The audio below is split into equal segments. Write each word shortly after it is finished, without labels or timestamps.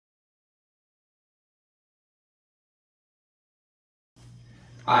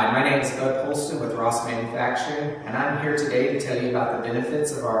Hi, my name is Polston with Ross Mfg, and I'm here today to tell you about the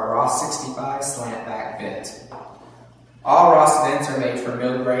benefits of our Ross 65 Slant Back Vent. All Ross vents are made from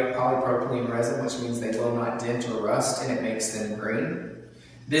mill-grade polypropylene resin, which means they will not dent or rust, and it makes them green.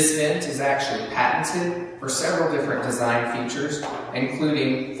 This vent is actually patented for several different design features,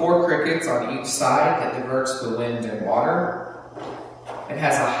 including 4 crickets on each side that diverts the wind and water. It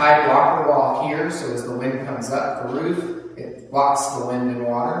has a high blocker wall here, so as the wind comes up the roof, it blocks the wind and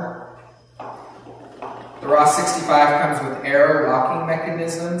water. The Ross 65 comes with air locking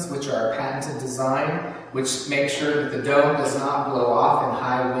mechanisms, which are a patented design, which make sure that the dome does not blow off in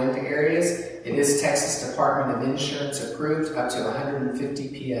high wind areas. It is Texas Department of Insurance approved up to 150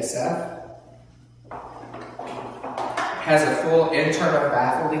 PSF. It has a full internal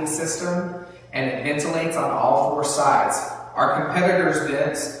baffling system, and it ventilates on all 4 sides. Our competitors'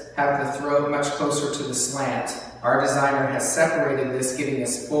 vents have the throat much closer to the slant. Our designer has separated this, giving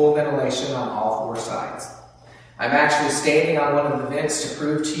us full ventilation on all 4 sides. I'm actually standing on one of the vents to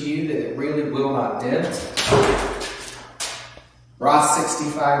prove to you that it really will not dent. Ross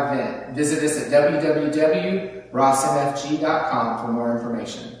 65 Vent. Visit us at www.rossmfg.com for more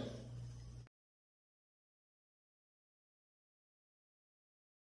information.